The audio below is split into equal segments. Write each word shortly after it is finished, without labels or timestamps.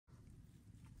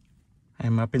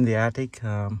I'm up in the attic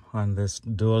on this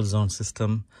dual zone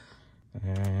system,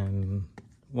 and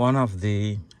one of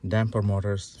the damper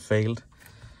motors failed.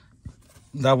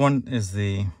 That one is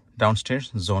the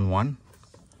downstairs, zone 1,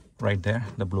 right there,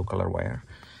 the blue color wire.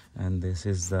 And this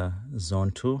is the zone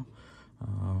 2.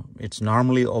 It's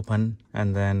normally open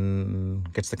and then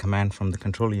gets the command from the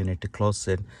control unit to close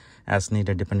it as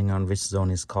needed, depending on which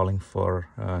zone is calling for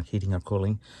heating or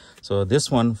cooling. So this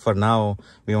one, for now,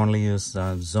 we only use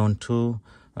zone 2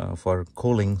 for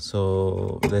cooling.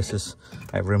 So this is,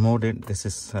 I've removed it. This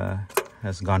is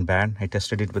has gone bad. I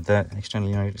tested it with the external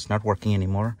unit. It's not working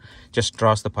anymore. Just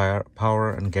draws the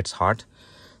power and gets hot.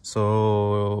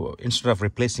 So instead of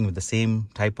replacing with the same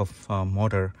type of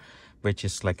motor, which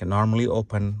is like a normally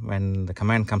open when the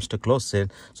command comes to close it,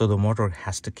 so the motor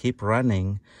has to keep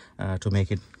running to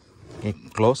make it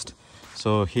closed.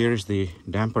 So here is the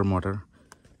damper motor,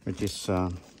 which is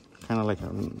kind of like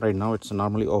right now it's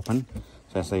normally open.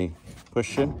 So as I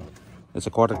push it, it's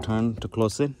a quarter turn to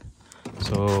close it.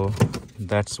 So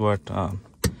that's what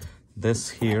this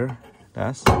here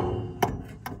does.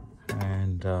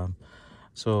 And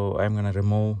so I'm gonna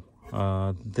remove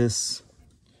this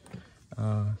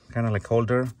kind of like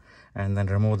holder, and then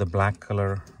remove the black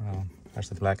color, that's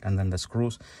the black, and then the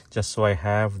screws, just so I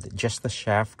have just the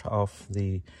shaft of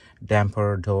the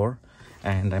damper door.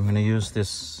 And I'm going to use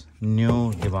this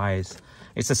new device.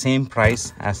 It's the same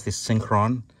price as the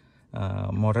Synchron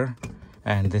motor,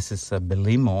 and this is a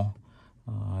Belimo.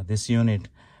 This unit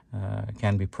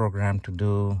can be programmed to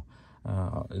do,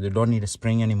 they don't need a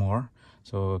spring anymore,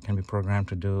 so it can be programmed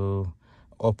to do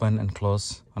open and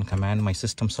close on command. My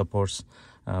system supports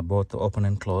both open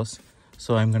and close,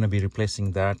 so I'm going to be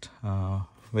replacing that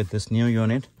with this new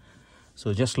unit.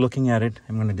 So just looking at it,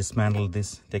 I'm going to dismantle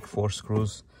this, take 4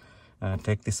 screws,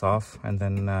 take this off, and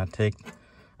then take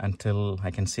until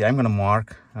I can see. I'm going to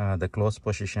mark the close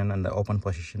position and the open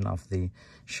position of the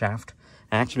shaft.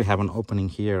 I actually have an opening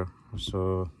here,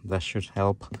 so that should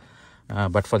help,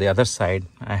 but for the other side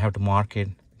I have to mark it,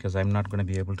 because I'm not going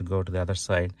to be able to go to the other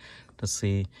side to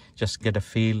see, just get a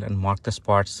feel and mark the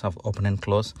spots of open and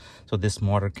close, so this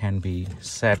motor can be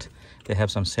set. They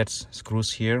have some set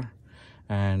screws here,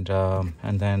 and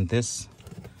then this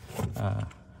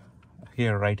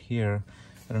here, right here,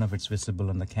 I don't know if it's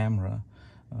visible on the camera.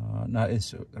 Now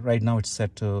it's right now it's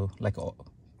set to like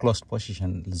closed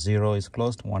position. 0 is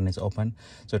closed, 1 is open,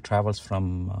 so it travels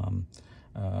from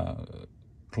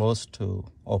closed to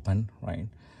open, right?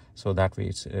 So that way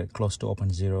it's close to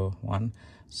open, 0, 1.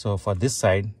 So for this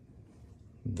side,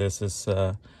 this is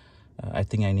I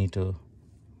think I need to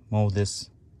move this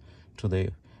to the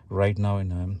right now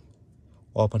in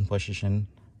open position,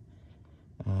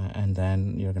 and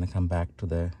then you're going to come back to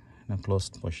the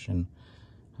closed position.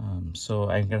 So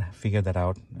I'm going to figure that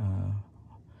out,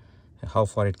 how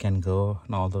far it can go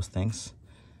and all those things.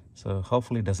 So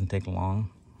hopefully it doesn't take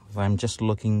long. So I'm just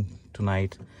looking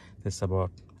tonight. This is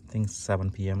about, I think,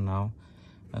 7 p.m. now.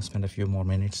 I'll spend a few more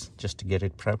minutes just to get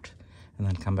it prepped, and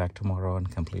then come back tomorrow and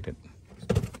complete it.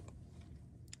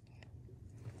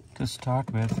 To start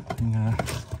with, I'm gonna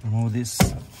remove these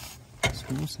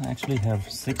screws. I actually have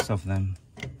 6 of them.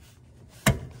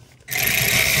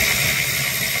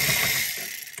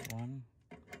 1,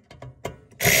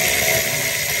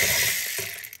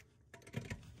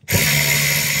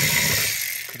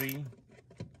 3,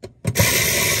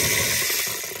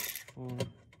 4,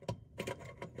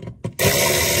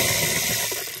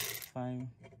 5.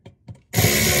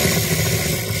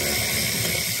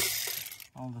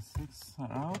 All the 6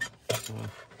 are out. So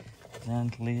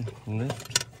gently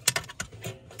lift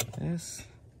this,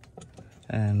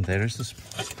 and there is the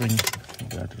spring.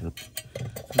 Got to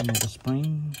remove the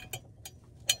spring.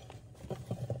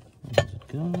 Where does it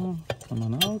go? Come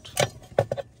on out.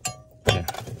 There.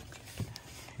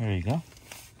 Here you go.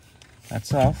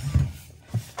 That's off.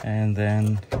 And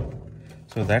then,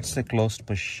 so that's the closed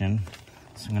position.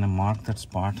 So I'm gonna mark that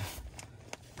spot.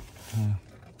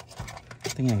 I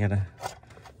think I gotta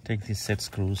take these set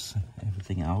screws and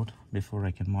everything out before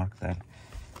I can mark that.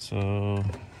 So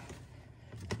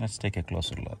let's take a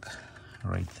closer look.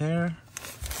 Right there.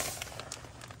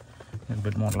 A little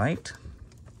bit more light.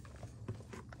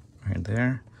 Right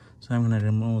there. So I'm gonna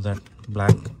remove that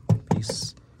black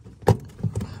piece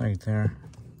right there.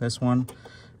 This one.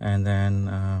 And then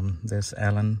this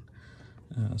Allen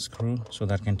screw, so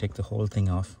that can take the whole thing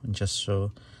off, and just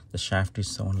so the shaft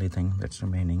is the only thing that's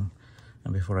remaining,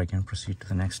 and before I can proceed to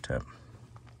the next step.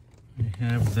 I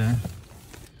have the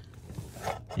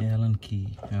Allen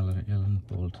key, Allen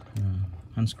bolt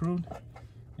unscrewed,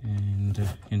 and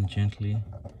gently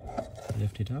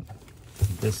lift it up.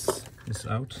 This is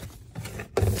out,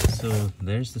 this So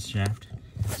there's the shaft,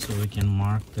 so we can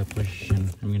mark the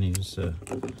position. I'm going to use a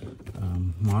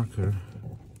marker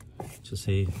to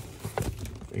say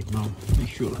right now, make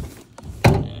sure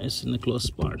it's in the close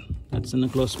spot. That's in the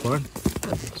close spot.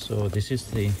 So this is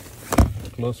the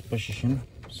close position,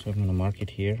 so I'm going to mark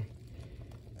it here.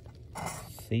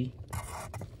 See,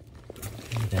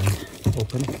 and then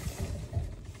open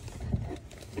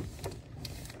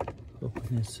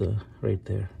is right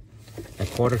there, a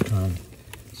quarter turn.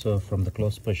 So from the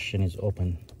close position is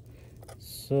open,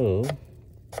 so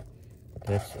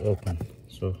that's open.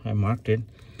 So I marked it,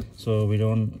 so we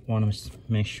don't want to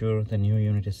make sure the new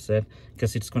unit is set,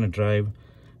 because it's going to drive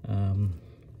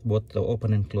both the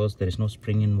open and close. There is no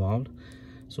spring involved,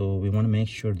 so we want to make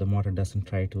sure the motor doesn't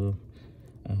try to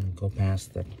go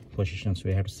past that position. So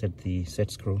we have to set the set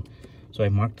screw. So I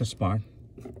marked the spot.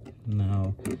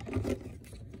 Now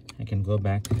I can go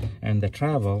back, and the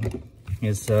travel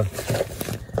is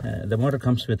the motor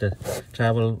comes with a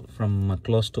travel from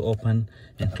close to open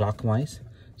and clockwise,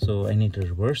 so I need to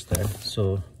reverse that.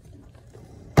 So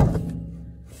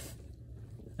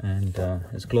and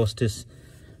as closed is,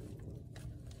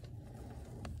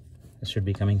 it should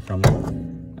be coming from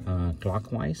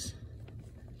clockwise.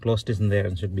 Closed isn't there,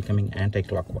 and should be coming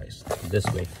anti-clockwise this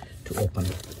way to open.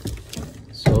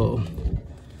 So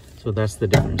that's the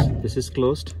difference. This is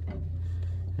closed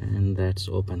and that's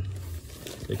open.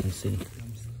 So you can see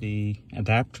the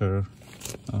adapter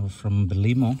from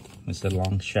Belimo. It's a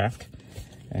long shaft,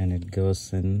 and it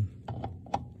goes in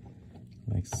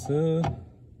like so.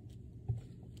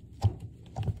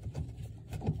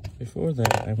 Before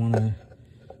that, I want to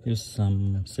use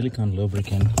some silicone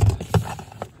lubricant,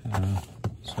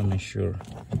 so make sure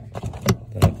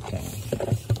that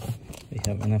we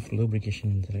have enough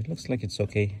lubrication in there. It looks like it's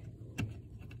okay.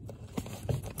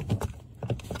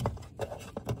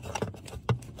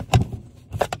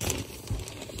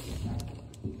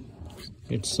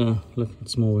 Look,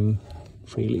 it's moving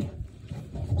freely.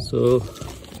 So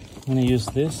I'm gonna use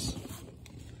this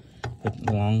with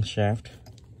the long shaft.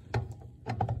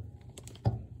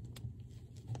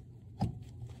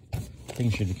 I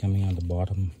think it should be coming on the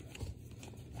bottom.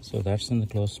 So that's in the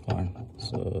close spot.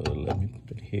 So let me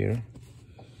put it here,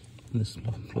 this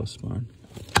close spot.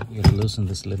 I'm gonna loosen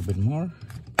this a little bit more.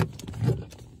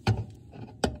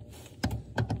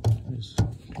 It's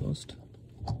closed.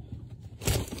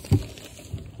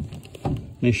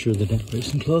 Make sure the damper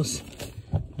isn't close.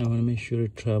 I want to make sure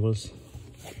it travels.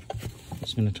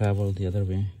 It's going to travel the other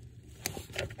way.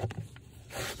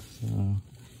 So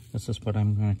that's the spot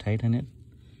I'm going to tighten it.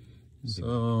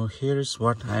 So here's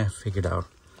what I have figured out.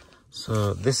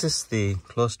 So this is the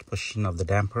closed position of the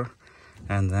damper,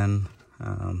 and then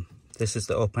this is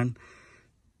the open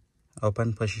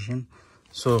position.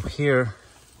 So here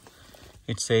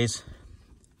it says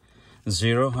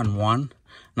 0 and 1.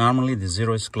 Normally the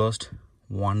 0 is closed,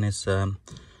 1 is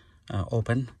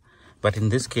open, but in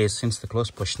this case, since the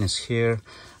closed position is here,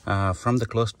 from the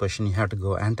closed position you have to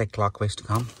go anti-clockwise to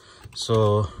come.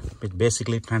 So it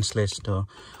basically translates to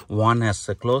 1 as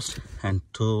closed and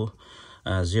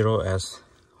 0 as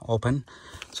open.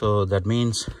 So that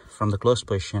means from the closed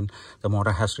position the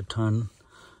motor has to turn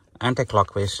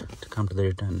anti-clockwise to come to the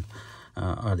return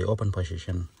or the open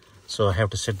position. So I have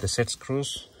to set the set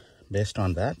screws based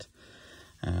on that.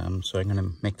 So I'm going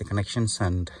to make the connections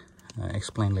and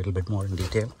explain a little bit more in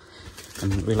detail,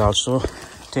 and we'll also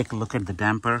take a look at the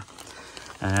damper.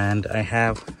 And I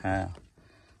have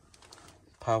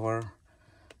power,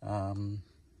 I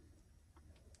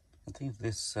think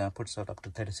this puts out up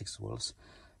to 36 volts,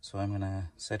 so I'm going to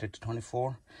set it to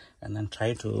 24 and then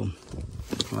try to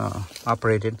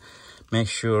operate it. Make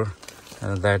sure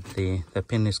that the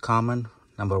pin is common,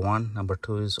 number 1, number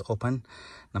 2 is open,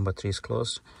 number 3 is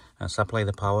closed. Supply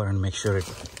the power and make sure it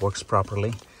works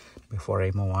properly before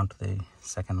I move on to the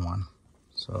second one.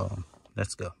 So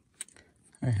let's go.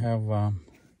 I have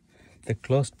the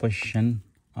closed position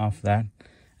of that.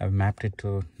 I've mapped it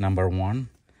to number 1.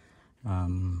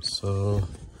 So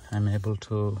I'm able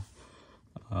to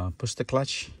push the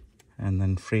clutch and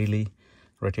then freely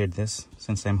rotate this.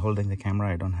 Since I'm holding the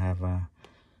camera, I don't have an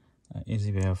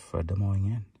easy way of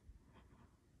demoing it.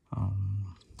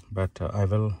 But I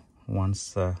will,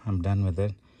 once I'm done with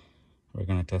it. We're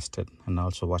going to test it and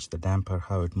also watch the damper,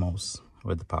 how it moves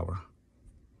with the power.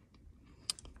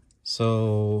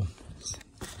 So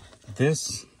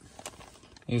this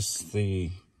is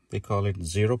the, they call it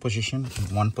 0 position,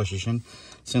 1 position.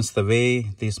 Since the way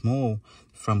these move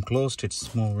from closed,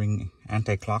 it's moving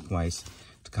anti-clockwise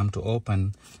to come to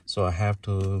open. So I have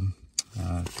to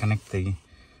connect the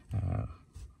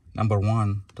number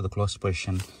 1 to the closed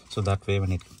position, so that way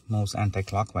when it moves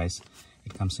anti-clockwise,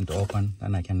 it comes into open.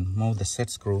 Then I can move the set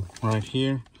screw right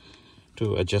here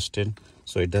to adjust it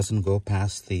so it doesn't go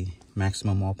past the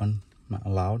maximum open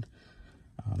allowed.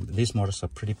 These motors are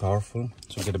pretty powerful,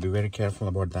 so you got to be very careful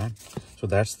about that. So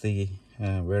that's the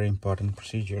very important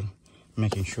procedure,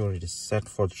 making sure it is set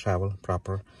for travel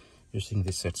proper using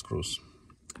these set screws.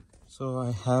 So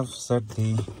I have set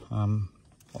the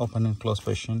open and close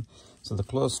position. So the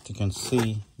closed, you can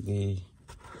see the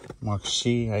mark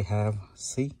C. I have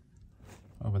C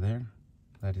over there.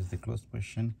 That is the closed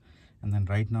position. And then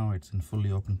right now it's in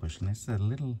fully open position.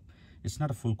 It's not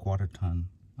a full quarter turn.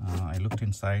 I looked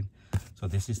inside, so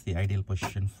this is the ideal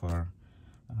position for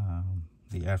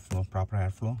the airflow, proper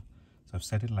airflow. So I've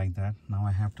set it like that. Now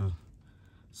I have to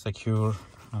secure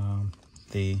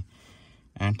the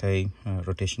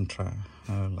anti-rotation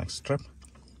like strip,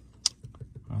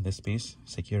 this piece,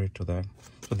 secure it to that.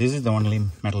 So this is the only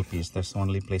metal piece. That's the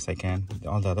only place I can.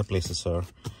 All the other places are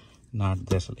not,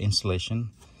 there's insulation,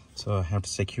 so I have to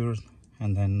secure,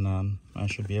 and then I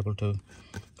should be able to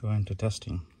go into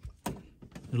testing.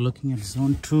 We're looking at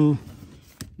zone 2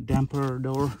 damper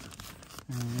door,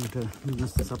 and we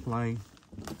just supply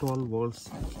 12 volts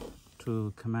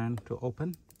to command to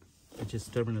open, which is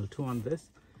terminal 2 on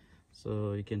this.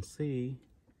 So you can see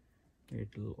it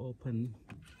will open.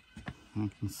 You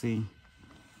can see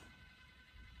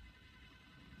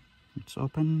it's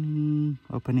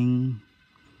opening.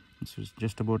 This is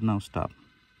just about now stop.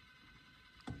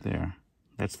 There,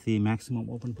 that's the maximum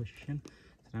open position.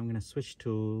 So I'm going to switch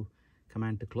to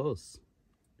command to close.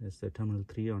 There's the terminal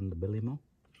 3 on the Belimo.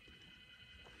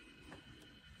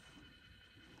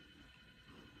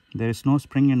 There is no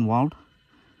spring involved,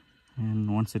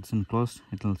 and once it's in closed,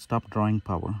 it will stop drawing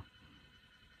power.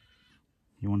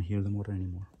 You won't hear the motor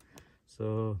anymore.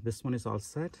 So this one is all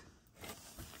set.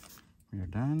 We are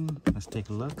done. Let's take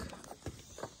a look.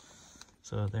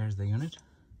 So there's the unit.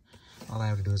 All I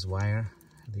have to do is wire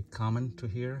the common to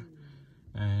here,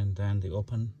 and then the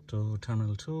open to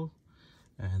terminal 2,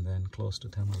 and then close to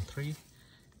terminal 3.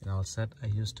 It's all set. I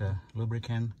used a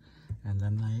lubricant, and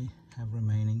then I have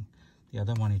remaining the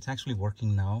other one. It's actually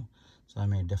working now, so I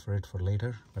may defer it for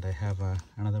later, but I have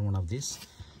another one of these.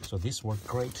 So this worked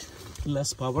great.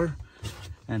 Less power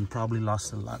and probably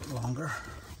lasts a lot longer.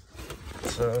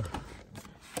 So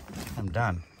I'm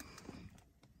done.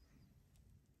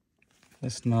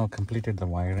 This now completed the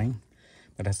wiring,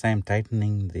 but as I am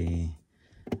tightening the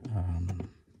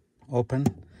open,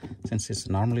 since it's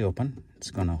normally open, it's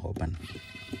gonna open.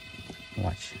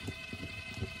 Watch.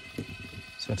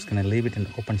 So it's gonna leave it in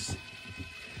open,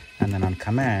 and then on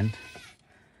command.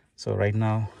 So right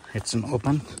now it's in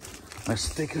open.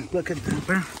 Let's take a look at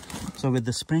damper. So with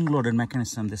the spring-loaded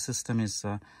mechanism, the system is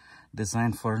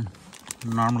designed for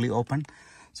normally open.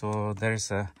 So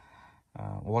there's a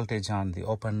voltage on the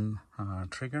open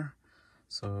trigger,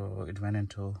 so it went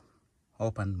into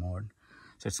open mode.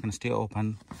 So it's going to stay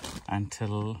open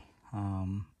until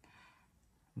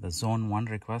the zone 1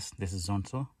 request. This is zone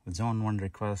 2. The zone 1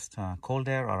 request cold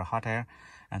air or hot air,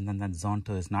 and then that zone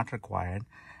 2 is not required.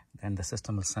 Then the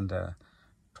system will send a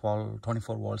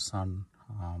 24 volts on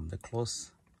the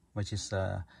close, which is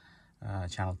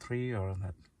channel 3 or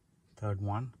the third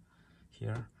one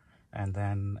here, and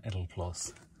then it'll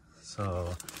close.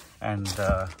 So, and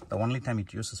the only time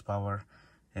it uses power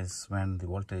is when the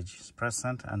voltage is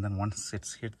present, and then once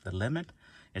it's hit the limit,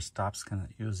 it stops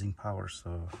using power.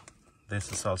 So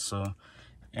this is also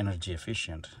energy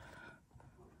efficient.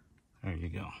 There you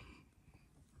go.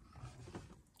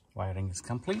 Wiring is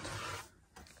complete.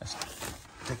 Let's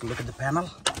take a look at the panel.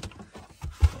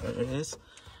 There it is.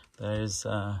 There is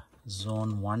a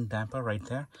zone 1 damper right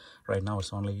there. Right now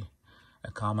it's only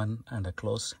a common and a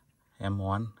close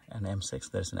M1 and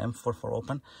M6. There's an M4 for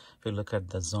open. If you look at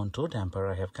the zone 2 damper,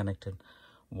 I have connected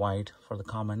white for the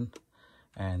common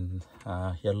and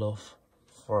yellow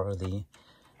for the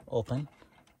open,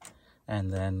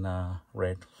 and then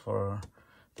red for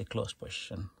the closed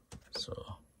position.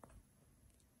 So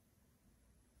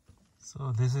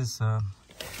this is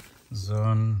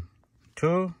zone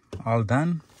 2, all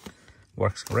done,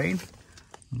 works great.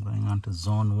 I'm going on to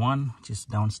zone 1, which is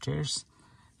downstairs.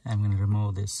 I'm going to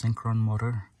remove the Synchron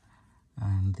motor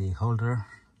and the holder,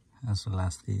 as well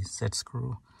as the set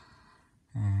screw,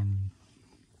 and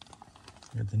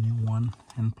get the new one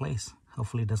in place.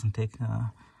 Hopefully it doesn't take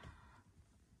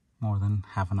more than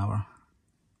half an hour.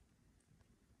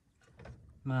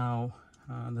 Now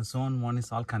the zone 1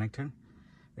 is all connected,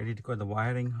 ready to go. The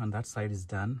wiring on that side is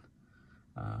done.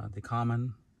 The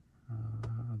common,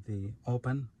 the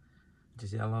open, which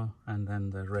is yellow, and then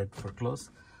the red for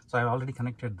close. So I've already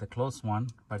connected the closed one,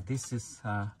 but this is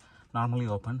normally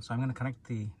open. So I'm going to connect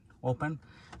the open,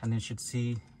 and you should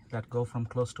see that go from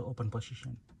closed to open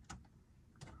position.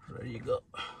 There you go.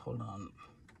 Hold on.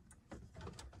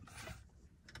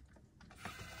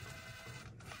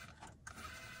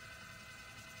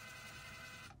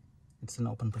 It's in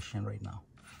open position right now.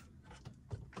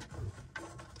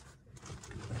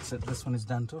 That's it. This one is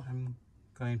done too. I'm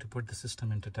going to put the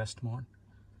system into test mode.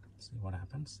 See what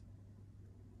happens.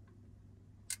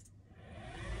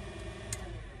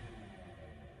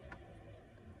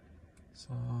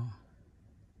 So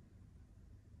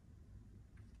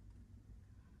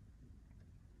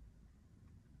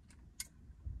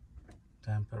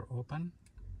damper open.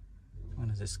 When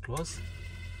is this close?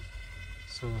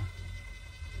 So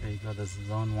there you go. The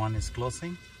zone 1 is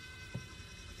closing.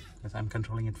 Because I'm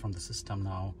controlling it from the system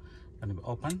now. Going to be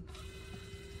open.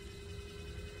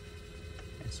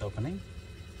 It's opening.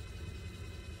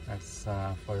 That's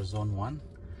for zone 1.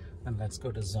 And let's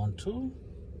go to zone 2.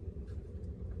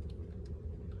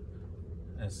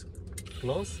 It's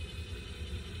close.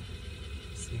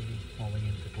 See, moving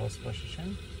into close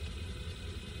position.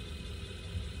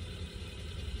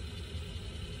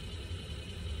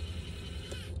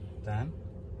 Done.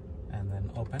 And then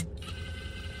open.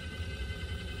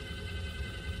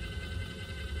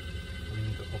 We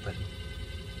need to open.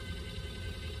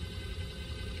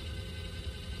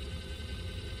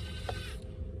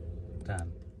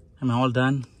 Done. I'm all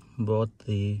done. Both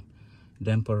the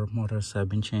damper motors have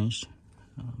been changed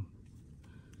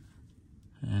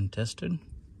and tested.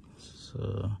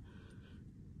 So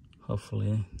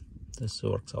hopefully this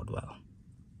works out well.